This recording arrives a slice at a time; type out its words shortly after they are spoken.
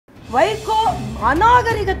வைகோ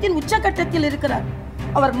அநாகரிகத்தின் உச்சகட்டத்தில் இருக்கிறார்.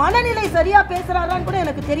 அவர் மனநிலை சரியா பேசுறாரான்னு கூட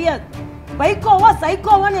எனக்கு தெரியாது. வைகோவா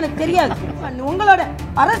சைக்கோவான்னு எனக்கு தெரியாது. உங்களோட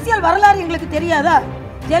அரசியல் வரலாறு எங்களுக்கு தெரியாதா?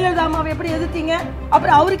 ஜெயலலிதா அம்மாவை எப்படி எதிர்த்தீங்க,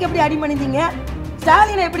 அப்புறம் அவருக்கு எப்படி அடிமணிந்தீங்க,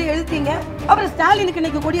 ஸ்டாலினை எப்படி எழுத்தீங்க, அப்புறம் ஸ்டாலினுக்கு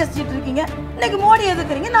இன்னைக்கு கொடி அசிச்சிட்டு இருக்கீங்க, இன்னைக்கு மோடி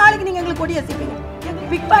எதிர்க்கிறீங்க, நாளைக்கு நீங்க எங்களுக்கு கொடி அசிப்பீங்க.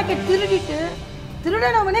 பிக் பாக்கெட் திருடிட்டு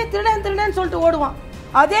திருடனவனே திருடன் திருடன் சொல்லிட்டு ஓடுவான்.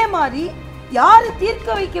 அதே மாதிரி யாரு தீர்க்க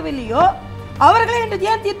வைக்கவில்லையோ அவர்களே என்று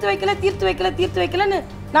ஏன் தீர்த்து வைக்கல தீர்த்து வைக்கல தீர்த்து வைக்கலன்னு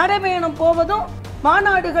நடைபயணம் போவதும்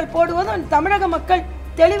மாநாடுகள் போடுவதும் தமிழக மக்கள்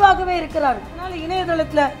தெளிவாகவே இருக்கிறார்கள். அதனால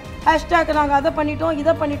இணையதளத்தில் ஹேஷ்டாக் நாங்கள் அதை பண்ணிட்டோம்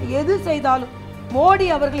இதை பண்ணிட்டோம், எது செய்தாலும் மோடி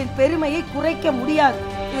அவர்களின் பெருமையை குறைக்க முடியாது.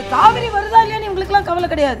 இது காவிரி வருதா இல்லையான்னு இவங்களுக்கெல்லாம் கவலை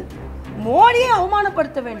கிடையாது. மோடியை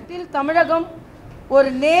அவமானப்படுத்த வேண்டும். தமிழகம் ஒரு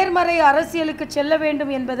நேர்மறை அரசியலுக்கு செல்ல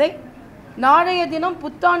வேண்டும் என்பதை நாளைய தினம்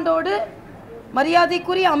புத்தாண்டோடு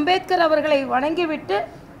மரியாதைக்குரிய அம்பேத்கர் அவர்களை வணங்கிவிட்டு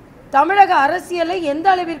தமிழக அரசியலை எந்த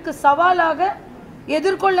அளவிற்கு சவாலாக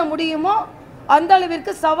எதிர்கொள்ள முடியுமோ அந்த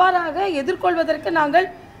அளவிற்கு சவாலாக எதிர்கொள்வதற்கு நாங்கள்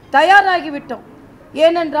தயாராகிவிட்டோம்.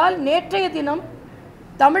 ஏனென்றால் நேற்றைய தினம்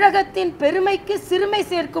தமிழகத்தின் பெருமைக்கு சிறுமை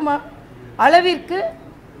சேர்க்கும் அளவிற்கு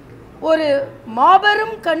ஒரு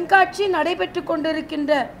மாபெரும் கண்காட்சி நடைபெற்று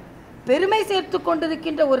கொண்டிருக்கின்ற பெருமை சேர்த்து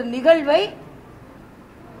கொண்டிருக்கின்ற ஒரு நிகழ்வை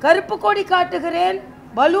கருப்பு கொடி காட்டுகிறேன்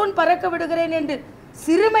பலூன் பறக்க விடுகிறேன் என்று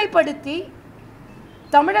சிறுமைப்படுத்தி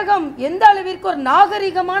தமிழகம் எந்த அளவிற்கு ஒரு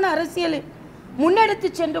நாகரிகமான அரசியலை முன்னெடுத்து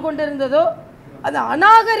சென்று கொண்டிருந்ததோ அந்த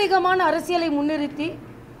அநாகரிகமான அரசியலை முன்னிறுத்தி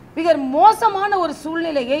மிக மோசமான ஒரு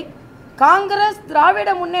சூழ்நிலையை காங்கிரஸ் திராவிட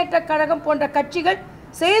முன்னேற்ற கழகம் போன்ற கட்சிகள்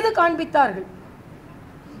செய்து காண்பித்தார்கள்.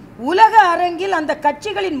 உலக அரங்கில் அந்த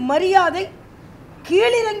கட்சிகளின் மரியாதை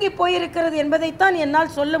கீழிறங்கி போயிருக்கிறது என்பதைத்தான்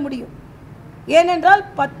என்னால் சொல்ல முடியும். ஏனென்றால்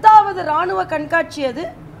 10வது இராணுவ கண்காட்சி அது.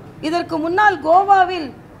 இதற்கு முன்னால் கோவாவில்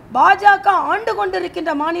பாஜக ஆண்டு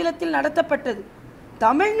கொண்டிருக்கின்ற மாநிலத்தில் நடத்தப்பட்டது.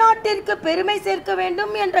 தமிழ்நாட்டிற்கு பெருமை சேர்க்க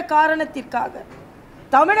வேண்டும் என்ற காரணத்திற்காக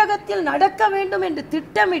தமிழகத்தில் நடக்க வேண்டும் என்று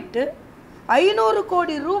திட்டமிட்டு 500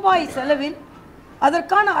 கோடி ரூபாய் செலவில்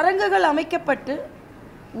அதற்கான அரங்குகள் அமைக்கப்பட்டு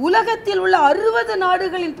உலகத்தில் உள்ள 60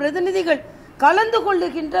 நாடுகளின் பிரதிநிதிகள் கலந்து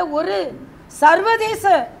கொள்ளுகின்ற ஒரு சர்வதேச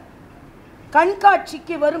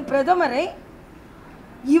கண்காட்சிக்கு வரும் பிரதமரை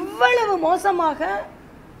இவ்வளவு மோசமாக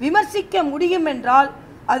விமர்சிக்க முடியும் என்றால்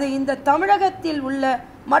அதை இந்த தமிழகத்தில் உள்ள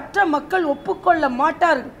மற்ற மக்கள் ஒப்புக்கொள்ள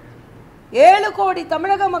மாட்டார்கள். 7 கோடி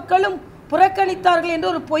தமிழக மக்களும் புறக்கணித்தார்கள் என்று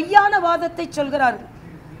ஒரு பொய்யான வாதத்தை சொல்கிறார்கள்.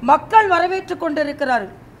 மக்கள் வரவேற்றுக்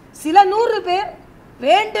கொண்டிருக்கிறார்கள். சில 100 பேர்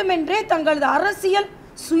வேண்டுமென்றே தங்களது அரசியல்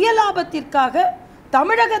சுயலாபத்திற்காக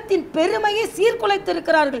தமிழகத்தின் பெருமையை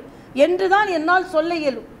சீர்குலைத்திருக்கிறார்கள் என்றுதான் என்னால் சொல்ல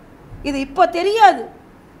இயலும். இது இப்போ தெரியாது.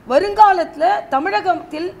 வருங்காலத்தில்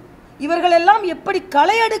தமிழகத்தில் இவர்களெல்லாம் எப்படி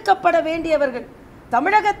களையெடுக்கப்பட வேண்டியவர்கள்,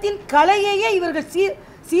 தமிழகத்தின் கலையையே இவர்கள்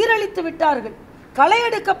சீரழித்து விட்டார்கள்,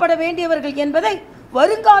 களையெடுக்கப்பட வேண்டியவர்கள் என்பதை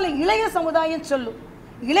வருங்கால இளைய சமுதாயம் சொல்லும்.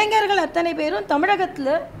 இளைஞர்கள் அத்தனை பேரும்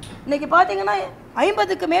தமிழகத்தில் இன்னைக்கு பார்த்தீங்கன்னா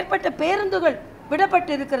 50க்கு மேற்பட்ட பேருந்துகள்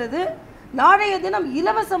விடப்பட்டு இருக்கிறது. நாளைய தினம்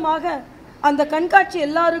இலவசமாக அந்த கண்காட்சி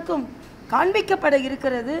எல்லாருக்கும் காண்பிக்கப்பட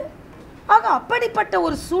இருக்கிறது. ஆக அப்படிப்பட்ட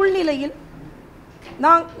ஒரு சூழ்நிலையில்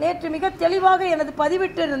நான் நேற்று மிக தெளிவாக எனது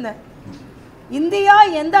பதிவிட்டிருந்தேன். இந்தியா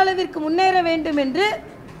எந்த அளவிற்கு முன்னேற வேண்டும் என்று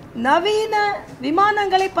நவீன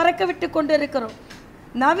விமானங்களை பறக்க விட்டு கொண்டிருக்கிறோம்,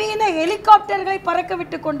 நவீன ஹெலிகாப்டர்களை பறக்க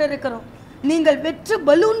விட்டு கொண்டிருக்கிறோம், நீங்கள் வெற்று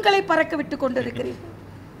பலூன்களை பறக்க விட்டு கொண்டிருக்கிறீர்கள்.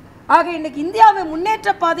 ஆக இன்னைக்கு இந்தியாவை முன்னேற்ற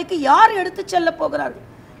பாதைக்கு யார் எடுத்து செல்ல போகிறார்கள்,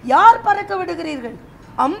 யார் பறக்க விடுகிறீர்கள்?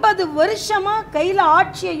 50 வருஷமா கையில்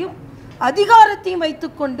ஆட்சியையும் அதிகாரத்தையும்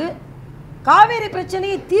வைத்துக்கொண்டு காவேரி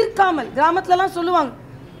பிரச்சனையை தீர்க்காமல், கிராமத்துலலாம் சொல்லுவாங்க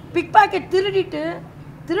பிக் பாக்கெட் திருடிட்டு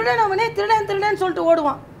திருடனவனே திருடன் திருடன் சொல்லிட்டு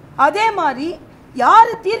ஓடுவான். அதே மாதிரி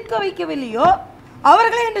யாரு தீர்க்க வைக்கவில்லையோ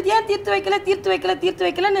அவர்களே என்று ஏன் தீர்த்து வைக்கல தீர்த்து வைக்கல தீர்த்து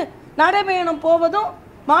வைக்கலன்னு நடைபயணம் போவதும்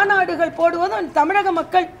மாநாடுகள் போடுவதும் தமிழக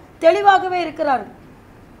மக்கள் தெளிவாகவே இருக்கிறார்கள்.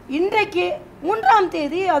 இன்றைக்கு 3ஆம்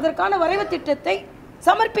தேதி அதற்கான வரைவு திட்டத்தை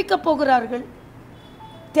சமர்ப்பிக்க போகிறார்கள்.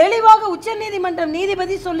 தெளிவாக உச்சநீதிமன்றம்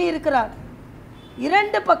நீதிபதி சொல்லி இருக்கிறார்.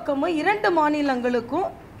 2 பக்கமும் 2 மாநிலங்களுக்கும்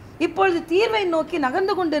இப்பொழுது தீர்வை நோக்கி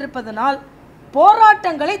நகர்ந்து கொண்டிருப்பதனால்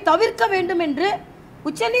போராட்டங்களை தவிர்க்க வேண்டும் என்று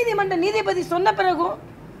உச்சநீதிமன்ற நீதிபதி சொன்ன பிறகும்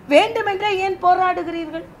வேண்டுமென்றே ஏன்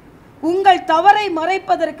போராடுகிறீர்கள்? உங்கள் தவறை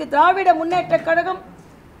மறைப்பதற்கு திராவிட முன்னேற்ற கழகம்,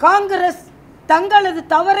 காங்கிரஸ் தங்களது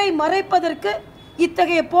தவறை மறைப்பதற்கு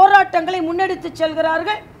இத்தகைய போராட்டங்களை முன்னெடுத்து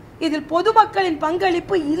செல்கிறார்கள். இதில் பொதுமக்களின்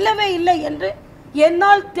பங்களிப்பு இல்லவே இல்லை என்று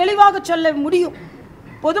என்னால் தெளிவாக சொல்ல முடியும்.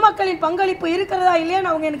 பொதுமக்களின் பங்களிப்பு இருக்கிறதா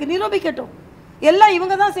இல்லையான்னு அவங்க எனக்கு நிரூபிக்கட்டும். எல்லாம்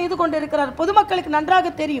இவங்க தான் செய்து கொண்டு இருக்கிறார். பொதுமக்களுக்கு நன்றாக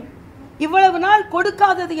தெரியும். இவ்வளவு நாள்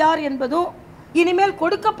கொடுக்காதது யார் என்பதும் இனிமேல்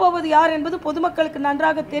கொடுக்க போவது யார் என்பது பொதுமக்களுக்கு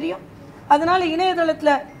நன்றாக தெரியும். அதனால்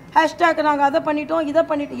இணையதளத்தில் ஹேஷ்டேக் நாங்கள் அதை பண்ணிட்டோம் இதை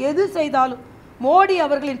பண்ணிட்டோம், எது செய்தாலும் மோடி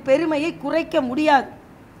அவர்களின் பெருமையை குறைக்க முடியாது.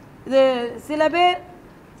 இது சில பேர்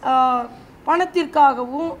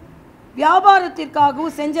பணத்திற்காகவும்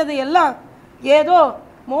வியாபாரத்திற்காகவும் செஞ்சதையெல்லாம் ஏதோ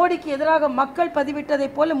மோடிக்கு எதிராக மக்கள் பதிவிட்டதை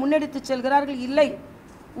போல முன்னெடுத்து செல்கிறார்கள். இல்லை,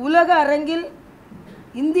 உலக அரங்கில்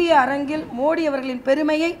இந்திய அரங்கில் மோடி அவர்களின்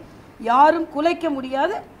பெருமையை யாரும் குலைக்க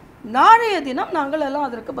முடியாது. நாளைய தினம் நாங்கள் எல்லாம்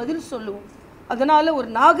அதற்கு பதில் சொல்லுவோம். அதனால் ஒரு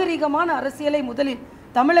நாகரிகமான அரசியலை முதலில்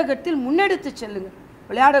தமிழகத்தில் முன்னெடுத்து செல்லுங்கள்.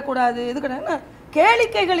 விளையாடக்கூடாது, எதுக்கு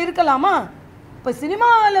கேளிக்கைகள் இருக்கலாமா? இப்போ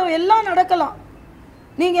சினிமாவில் எல்லாம் நடக்கலாம்.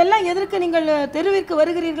 நீங்கள் எல்லாம் எதற்கு நீங்கள் தெருவிற்கு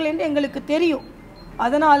வருகிறீர்கள் என்று எங்களுக்கு தெரியும்.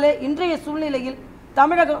 அதனால் இன்றைய சூழ்நிலையில்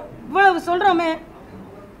தமிழகம் இவ்வளவு சொல்கிறோமே,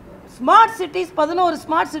 ஸ்மார்ட் சிட்டிஸ் 11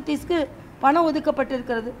 ஸ்மார்ட் சிட்டிஸ்க்கு பணம்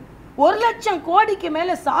ஒதுக்கப்பட்டிருக்கிறது. 1,00,000 கோடிக்கு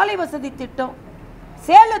மேலே சாலை வசதி திட்டம்.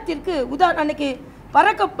 சேலத்திற்கு அன்னைக்கு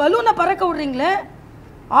பலூனை பறக்க விடுறீங்களே,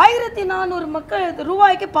 1400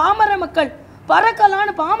 ரூபாய்க்கு பாமர மக்கள்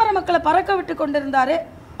பறக்கலான்னு பாமர மக்களை பறக்க விட்டு கொண்டிருந்தாரு.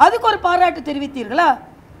 அதுக்கு ஒரு பாராட்டு தெரிவித்தீர்களா?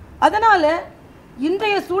 அதனால்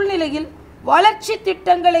இன்றைய சூழ்நிலையில் வளர்ச்சி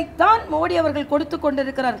திட்டங்களைத்தான் மோடி அவர்கள் கொடுத்து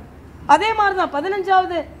கொண்டிருக்கிறார்கள். அதே மாதிரி தான்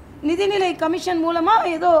 15வது நிதிநிலை கமிஷன் மூலமாக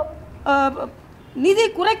ஏதோ நிதி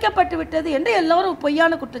குறைக்கப்பட்டு விட்டது என்று எல்லோரும்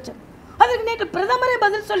பொய்யான குற்றச்சாட்டு. அதுக்கு நேற்று பிரதமரே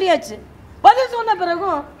பதில் சொல்லியாச்சு. பதில் சொன்ன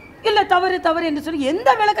பிறகும் இல்லை தவறு தவறு என்று சொல்லி எந்த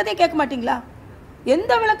விளக்கத்தையும் கேட்க மாட்டீங்களா?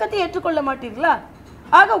 எந்த விளக்கத்தையும் ஏற்றுக்கொள்ள மாட்டீங்களா?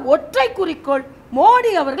 ஆக ஒற்றை குறிக்கோள்,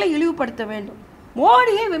 மோடி அவர்களை இழிவுபடுத்த வேண்டும்,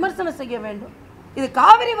 மோடியை விமர்சனம் செய்ய வேண்டும். இது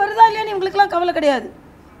காவிரி வருதா இல்லையான்னு இவங்களுக்கெல்லாம் கவலை கிடையாது.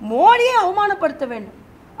 மோடியை அவமானப்படுத்த வேண்டும்.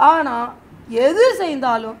 ஆனால் எது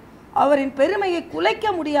செய்தாலும் அவரின் பெருமையை குலைக்க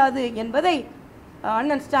முடியாது என்பதை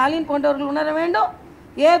அண்ணன் ஸ்டாலின் போன்றவர்கள் உணர வேண்டும்.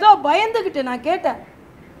 ஏதோ பயந்துக்கிட்டு நான் கேட்டேன்,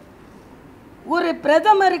 ஒரு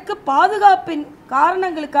பிரதமருக்கு பாதுகாப்பின்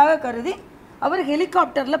காரணங்களுக்காக கருதி அவர்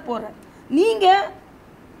ஹெலிகாப்டரில் போகிறார். நீங்கள்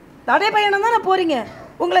நடைபயணம் தானே போகிறீங்க.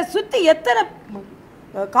 உங்களை சுற்றி எத்தனை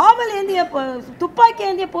காவல் ஏந்திய துப்பாக்கி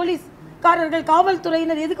ஏந்திய போலீஸ்காரர்கள்,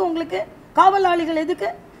 காவல்துறையினர் எதுக்கு? உங்களுக்கு காவலாளிகள் எதுக்கு?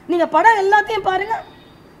 நீங்கள் படம் எல்லாத்தையும் பாருங்கள்,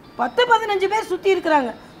 10-15 பேர் சுற்றி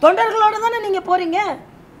இருக்கிறாங்க. தொண்டர்களோடு தானே நீங்கள் போகிறீங்க.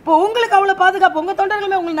 இப்போ உங்களுக்கு அவ்வளோ பாதுகாப்பு, உங்கள்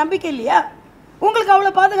தொண்டர்களுமே உங்களுக்கு நம்பிக்கை இல்லையா? உங்களுக்கு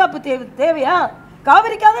அவ்வளோ பாதுகாப்பு தேவையா?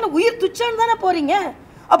 காவிரிக்காக தானே உயிர் துச்சன்னு தானே போகிறீங்க.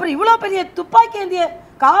 அப்புறம் இவ்வளோ பெரிய துப்பாக்கி ஏந்திய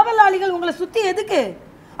காவலாளிகள் உங்களை சுற்றி எதுக்கு?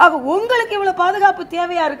 ஆக உங்களுக்கு இவ்வளோ பாதுகாப்பு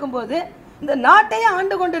தேவையாக இருக்கும்போது இந்த நாட்டையே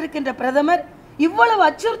ஆண்டு கொண்டு இருக்கின்ற பிரதமர் இவ்வளவு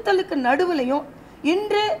அச்சுறுத்தலுக்கு நடுவிலையும்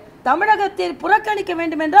இன்று தமிழகத்தை புறக்கணிக்க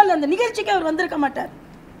வேண்டும் என்றால் அந்த நிகழ்ச்சிக்கு அவர் வந்திருக்க மாட்டார்.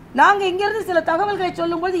 நாங்கள் இங்கிருந்து சில தகவல்களை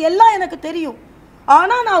சொல்லும்போது எல்லாம் எனக்கு தெரியும்,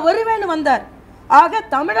 ஆனால் நான் வருவேன்னு வந்தார். ஆக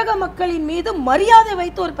தமிழக மக்களின் மீது மரியாதை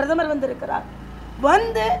வைத்து ஒரு பிரதமர் வந்திருக்கிறார்.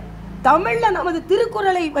 வந்து தமிழில் நமது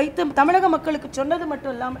திருக்குறளை வைத்து தமிழக மக்களுக்கு சொன்னது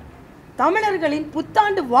மட்டும் இல்லாமல் தமிழர்களின்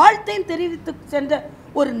புத்தாண்டு வாழ்த்தையும் தெரிவித்து சென்ற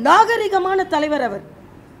ஒரு நாகரிகமான தலைவர் அவர்.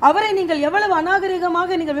 அவரை நீங்கள் எவ்வளவு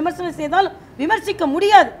அநாகரிகமாக நீங்கள் விமர்சனம் செய்தாலும் விமர்சிக்க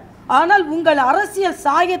முடியாது. ஆனால் உங்கள் அரசியல்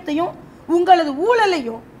சாயத்தையும் உங்களது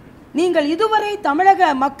ஊழலையும் நீங்கள் இதுவரை தமிழக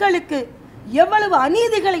மக்களுக்கு எவ்வளவு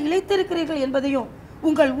அநீதிகளை இழைத்திருக்கிறீர்கள் என்பதையும்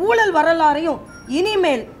உங்கள் ஊழல் வரலாறையும்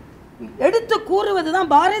இனிமேல் எடுத்து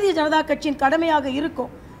கூறுவதுதான் பாரதிய ஜனதா கட்சியின் கடமையாக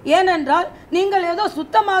இருக்கும். ஏனென்றால் நீங்கள் ஏதோ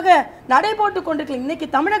சுத்தமாக நடை போட்டு கொண்டிருக்கீங்க. இன்னைக்கு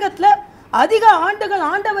தமிழகத்தில் அதிக ஆண்டுகள்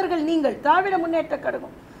ஆண்டவர்கள் நீங்கள், திராவிட முன்னேற்ற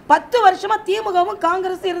கழகம். 10 வருஷமா திமுகவும்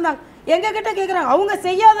காங்கிரஸ் இருந்தாங்க. எங்ககிட்ட கேட்குறாங்க, அவங்க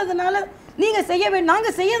செய்யாததுனால நீங்கள் செய்ய வேண்டும்.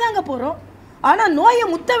 நாங்கள் செய்யதாங்க போகிறோம். ஆனால் நோயை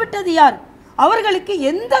முத்த விட்டது யார்? அவர்களுக்கு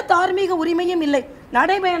எந்த தார்மீக உரிமையும் இல்லை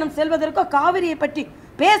நடைபயணம் செல்வதற்கோ காவிரியை பற்றி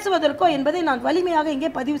பேசுவதற்கோ என்பதை நான் வலிமையாக இங்கே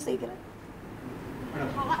பதிவு செய்கிறேன்.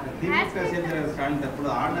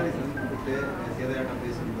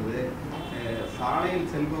 சாலையில்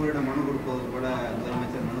செல்பவரிடம் மனு கொடுப்பது கூட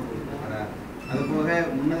முதலமைச்சர் மனு கொடுத்திருக்கிறார். அதுபோக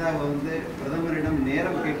முன்னதாக பிரதமரிடம்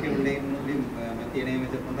நேரம் கேட்கவில்லை மத்திய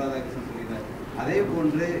இணையமைச்சர் பொன் ராதாகிருஷ்ணன் சொல்கிறார். அதே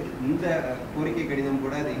போன்று இந்த கோரிக்கை கடிதம்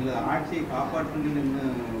கூட எங்களது ஆட்சியை காப்பாற்றுங்கள்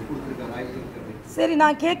கொடுத்திருக்க வாய்ப்பு இருக்கிறது. சரி,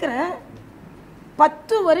 நான் கேட்குறேன்,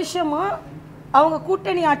 10 வருஷமா அவங்க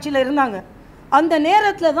கூட்டணி ஆட்சியில் இருந்தாங்க. அந்த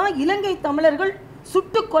நேரத்தில் தான் இலங்கை தமிழர்கள்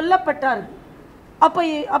சுட்டு கொல்லப்பட்டார்கள்.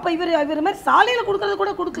 அப்போ இவர் மாதிரி சாலையில் கொடுக்கறது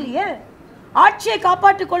கூட கொடுக்கலையே. ஆட்சியை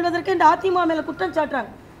காப்பாற்றிக் கொள்வதற்கு இந்த அதிமுக மேலே குற்றம்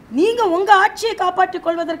சாட்டுறாங்க. நீங்கள் உங்கள் ஆட்சியை காப்பாற்றிக்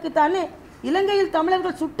கொள்வதற்கு தானே இலங்கையில்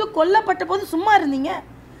தமிழர்கள் சுட்டு கொல்லப்பட்ட போது சும்மா இருந்தீங்க.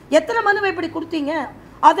 எத்தனை மனுவை இப்படி கொடுத்தீங்க?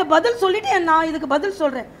 அதை பதில் சொல்லிட்டு நான் இதுக்கு பதில்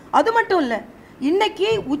சொல்கிறேன். அது மட்டும் இல்லை, இன்னைக்கு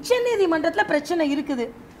உச்சநீதிமன்றத்தில் பிரச்சனை இருக்குது.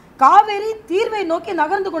 காவேரி தீர்வை நோக்கி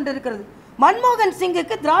நகர்ந்து கொண்டு இருக்கிறது. மன்மோகன்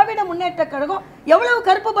சிங்குக்கு திராவிட முன்னேற்ற கழகம் எவ்வளவு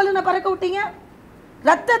கருப்பு பலூனை பறக்க விட்டீங்க?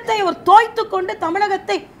 ரத்தத்தை ஒரு தோய்த்து கொண்டு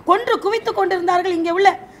தமிழகத்தை கொன்று குவித்து கொண்டிருந்தார்கள் இங்கே உள்ள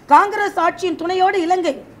காங்கிரஸ் ஆட்சியின் துணையோடு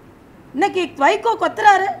இலங்கை. இன்னைக்கு வைகோ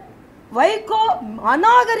கொத்துறாரு. வைகோ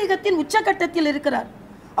அநாகரிகத்தின் உச்சகட்டத்தில் இருக்கிறார்.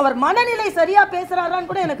 அவர் மனநிலை சரியா பேசுறாரான்னு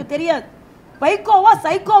கூட எனக்கு தெரியாது. வைகோவா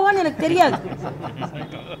சைக்கோவான்னு எனக்கு தெரியாது.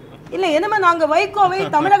 இல்லை, என்னமே நாங்கள் வைகோவை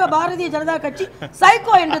தமிழக பாரதிய ஜனதா கட்சி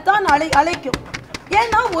சைக்கோ என்று தான் அழைக்கும்.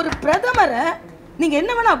 ஏன்னா ஒரு பிரதமரை நீங்க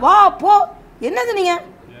என்ன வேணா வா போ, என்னது நீங்க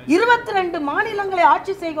 22 மாநிலங்களை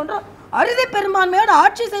ஆட்சி செய்கின்றோம், அறுதி பெரும்பான்மையோடு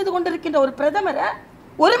ஆட்சி செய்து கொண்டிருக்கின்ற ஒரு பிரதமரை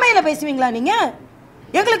ஒருமையில பேசுவீங்களா நீங்க?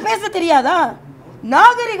 எங்களுக்கு பேச தெரியாதா?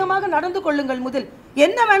 நாகரிகமாக நடந்து கொள்ளுங்கள். முதல்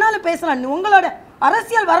என்ன வேணாலும் பேசலாம். உங்களோட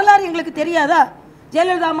அரசியல் வரலாறு எங்களுக்கு தெரியாதா?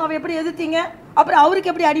 ஜெயலலிதா அம்மாவை எப்படி எதிர்த்தீங்க, அப்புறம்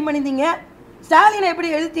அவருக்கு எப்படி அடிமணிந்தீங்க, ஸ்டாலினை எப்படி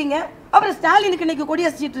எழுத்தீங்க, அப்புறம் ஸ்டாலினுக்கு இன்னைக்கு கொடி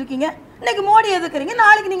அசிச்சிட்டு இருக்கீங்க, இன்னைக்கு மோடி எதிர்க்கிறீங்க,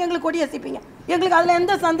 நாளைக்கு நீங்க எங்களுக்கு கொடி அசிப்பீங்க. எங்களுக்கு அதுல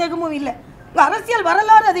எந்த சந்தேகமும் இல்லை. அரசியல்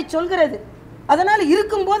வரலாறு அதை சொல்கிறது. அதனால்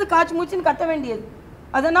இருக்கும்போது காய்ச்சி மூச்சின்னு கத்த வேண்டியது.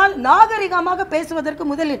 அதனால் நாகரிகமாக பேசுவதற்கு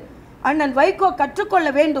முதலில் அண்ணன் வைகோ கற்றுக்கொள்ள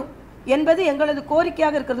வேண்டும் என்பது எங்களது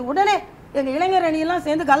கோரிக்கையாக இருக்கிறது. உடனே எங்கள் இளைஞர் அணியெல்லாம்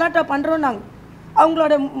சேர்ந்து கலாட்டா பண்ணுறோம், நாங்கள்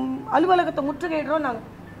அவங்களோட அலுவலகத்தை முற்றுகையிடுறோம்.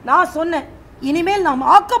 நான் சொன்னேன், இனிமேல் நாம்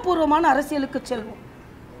ஆக்கப்பூர்வமான அரசியலுக்கு செல்வோம்.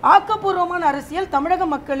 ஆக்கப்பூர்வமான அரசியல், தமிழக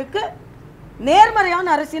மக்களுக்கு நேர்மறையான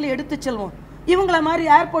அரசியலை எடுத்து செல்வோம். இவங்கள மாதிரி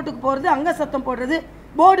ஏர்போர்ட்டுக்கு போகிறது, அங்க சத்தம் போடுறது,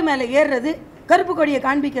 போர்டு மேலே ஏறுறது, கருப்பு கொடியை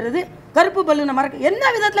காண்பிக்கிறது, கருப்பு பல்லுனை மறக்க என்ன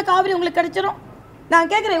விதத்தில் காவிரி உங்களுக்கு கிடைச்சிடும்? நான்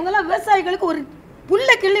கேட்குறேன், இவங்கெல்லாம் விவசாயிகளுக்கு ஒரு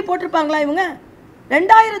புல்லை கிள்ளி போட்டிருப்பாங்களா? இவங்க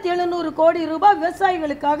 2700 கோடி ரூபாய்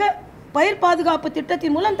விவசாயிகளுக்காக பயிர் பாதுகாப்பு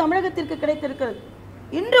திட்டத்தின் மூலம் தமிழகத்திற்கு கிடைத்திருக்கிறது.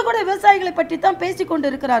 இன்று கூட விவசாயிகளை பற்றி தான் பேசிக்கொண்டு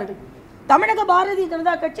இருக்கிறார்கள். தமிழக பாரதிய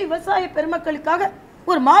ஜனதா கட்சி விவசாய பெருமக்களுக்காக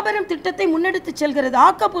ஒரு மாபெரும் திட்டத்தை முன்னெடுத்து செல்கிறது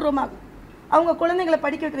ஆக்கப்பூர்வமாக. அவங்க குழந்தைங்களை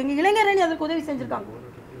படிக்க வைக்கிறீங்க, இளைஞரணி அதற்கு உதவி செஞ்சுருக்காங்க,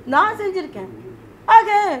 நான் செஞ்சுருக்கேன். ஆக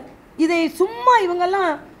இதை சும்மா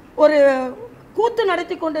இவங்கெல்லாம் ஒரு கூத்து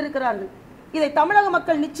நடத்தி கொண்டு இருக்கிறார்கள். இதை தமிழக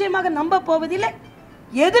மக்கள் நிச்சயமாக நம்ப போவதில்லை.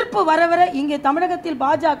 எதிர்ப்பு வர வர இங்கே தமிழகத்தில்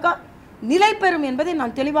பாஜக நிலை பெறும் என்பதை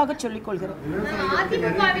நான் தெளிவாக சொல்லிக் கொள்கிறேன்.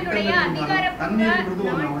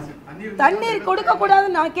 தண்ணீர் கொடுக்க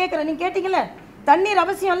கூடாதுன்னு நான் கேட்கிறேன். நீங்க கேட்டீங்கல்ல, தண்ணீர்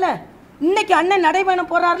அவசியம் இல்ல. இன்னைக்கு அண்ணன்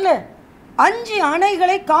நடைபயணம் போறாருல, 5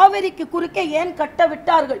 அணைகளை காவிரிக்கு குறுக்கே ஏன் கட்ட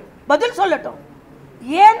விட்டார்கள்? பதில் சொல்லட்டும்.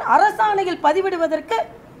 ஏன் அரசாணையில் பதிவிடுவதற்கு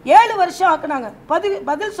 7 வருஷம் ஆக்குனாங்க?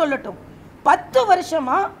 பதில் சொல்லட்டும். 10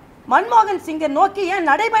 வருஷமா மன்மோகன் சிங்கை நோக்கி ஏன்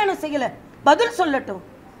நடைபயணம் செய்யல? பதில் சொல்லட்டும்.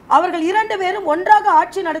 அவர்கள் 2 பேரும் ஒன்றாக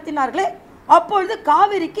ஆட்சி நடத்தினார்களே, அப்பொழுது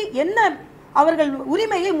காவிரிக்கு என்ன அவர்கள்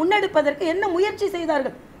உரிமையை முன்னெடுப்பதற்கு என்ன முயற்சி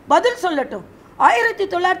செய்தார்கள்? பதில் சொல்லட்டும்.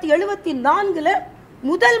 1974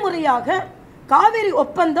 முதல் முறையாக காவிரி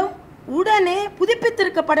ஒப்பந்தம் உடனே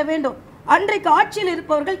புதுப்பித்திருக்கப்பட வேண்டும். அன்றைக்கு ஆட்சியில்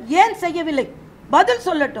இருப்பவர்கள் ஏன் செய்யவில்லை? பதில்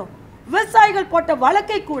சொல்லட்டும். விவசாயிகள் போட்ட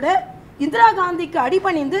வழக்கை கூட இந்திரா காந்திக்கு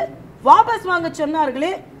அடிபணிந்து வாபஸ் வாங்க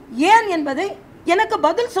சொன்னார்களே, ஏன் என்பதை எனக்கு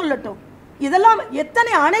பதில் சொல்லட்டும். இதெல்லாம்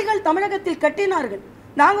எத்தனை அணைகள் தமிழகத்தில் கட்டினார்கள்?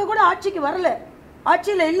 நாங்கள் கூட ஆட்சிக்கு வரல,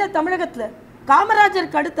 ஆட்சியில் இல்லை தமிழகத்தில்.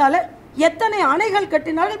 காமராஜருக்கு அடுத்தால எத்தனை அணைகள்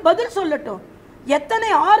கட்டினார்கள்? பதில் சொல்லட்டும். எத்தனை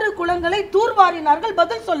ஆறு குளங்களை தூர்வாரினார்கள்?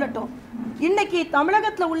 பதில் சொல்லட்டும். இன்னைக்கு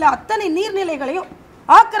தமிழகத்தில் உள்ள அத்தனை நீர்நிலைகளையும்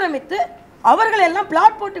ஆக்கிரமித்து அவர்கள் எல்லாம்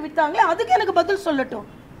பிளாட் போட்டு வித்தாங்களே, அதுக்கு எனக்கு பதில் சொல்லட்டும்.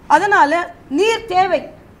 அதனால நீர் தேவை,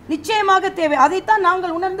 நிச்சயமாக தேவை. அதைத்தான்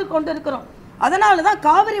நாங்கள் உணர்ந்து கொண்டிருக்கிறோம். அதனால தான்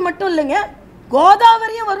காவிரி மட்டும் இல்லைங்க,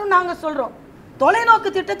 கோதாவரியும் வரும் நாங்க சொல்றோம். தொலைநோக்கு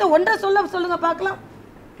திட்டத்தை ஒன்றை சொல்லுங்க பார்க்கலாம்.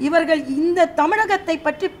 இவர்கள் இந்த தமிழகத்தை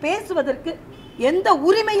பற்றி பேசுவதற்கு எந்த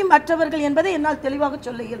உரிமையும் அற்றவர்கள் என்பதை என்னால் தெளிவாக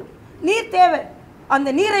சொல்ல இயலும். நீர் தேவை, அந்த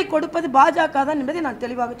நீரை கொடுப்பது பாஜக தான் என்பதை நான்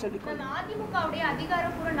தெளிவாக சொல்லிக்கொள்கிறேன். அதிமுகவுடைய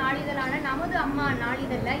அதிகாரப்பூர்வ நாளிதழான நமது அம்மா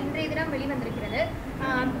நாளிதழ்ல இன்றைய தினம் வெளிவந்திருக்கிறது.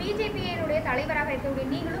 பிஜேபியினுடைய தலைவராக இருக்கக்கூடிய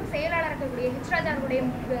நீங்களும் செயலாளராக இருக்கக்கூடிய ஹெச்ராஜாவுடைய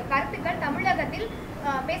கருத்துக்கள் தமிழகத்தில்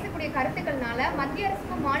பேசக்கூடிய கருத்துக்கள்னால மத்திய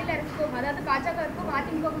அரசுக்கும் மாநில அரசுக்கும், அதாவது பாஜகவுக்கும்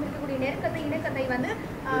அதிமுகவுக்கும் இருக்கக்கூடிய இணக்கத்தை வந்து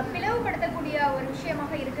பிளவுபடுத்தக்கூடிய ஒரு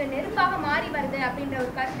விஷயமாக இருக்கு, நெருப்பாக மாறி வருது அப்படின்ற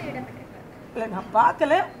ஒரு கருத்து இடம்பெற்றிருக்கு. இல்லை, நான்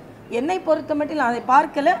பார்க்கல, என்னை பொறுத்த மட்டும் நான் அதை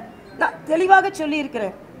பார்க்கல. நான் தெளிவாக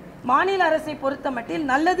சொல்லியிருக்கிறேன், மாநில அரசை பொறுத்த மட்டில்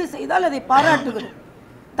நல்லது செய்தால் அதை பாராட்டுகிறோம்,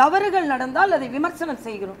 தவறுகள் நடந்தால் அதை விமர்சனம்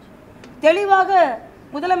செய்கிறோம். தெளிவாக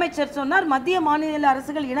முதலமைச்சர் சொன்னார், மத்திய மாநில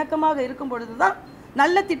அரசுகள் இணக்கமாக இருக்கும் பொழுதுதான்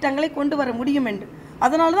நல்ல திட்டங்களை கொண்டு வர முடியும் என்று.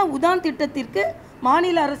 அதனால தான் உதான் திட்டத்திற்கு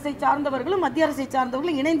மாநில அரசை சார்ந்தவர்களும் மத்திய அரசை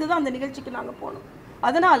சார்ந்தவர்களும் இணைந்து தான் அந்த நிகழ்ச்சிக்கு நாங்கள் போனோம்.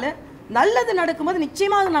 அதனால நல்லது நடக்கும்போது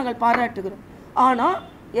நிச்சயமாக நாங்கள் பாராட்டுகிறோம். ஆனால்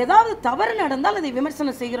ஏதாவது தவறு நடந்தால் அதை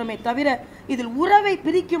விமர்சனம் செய்கிறோமே தவிர இதில் உறவை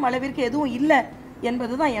பிரிக்கும் அளவிற்கு எதுவும் இல்லை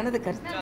என்பதுதான் எனது கருத்து.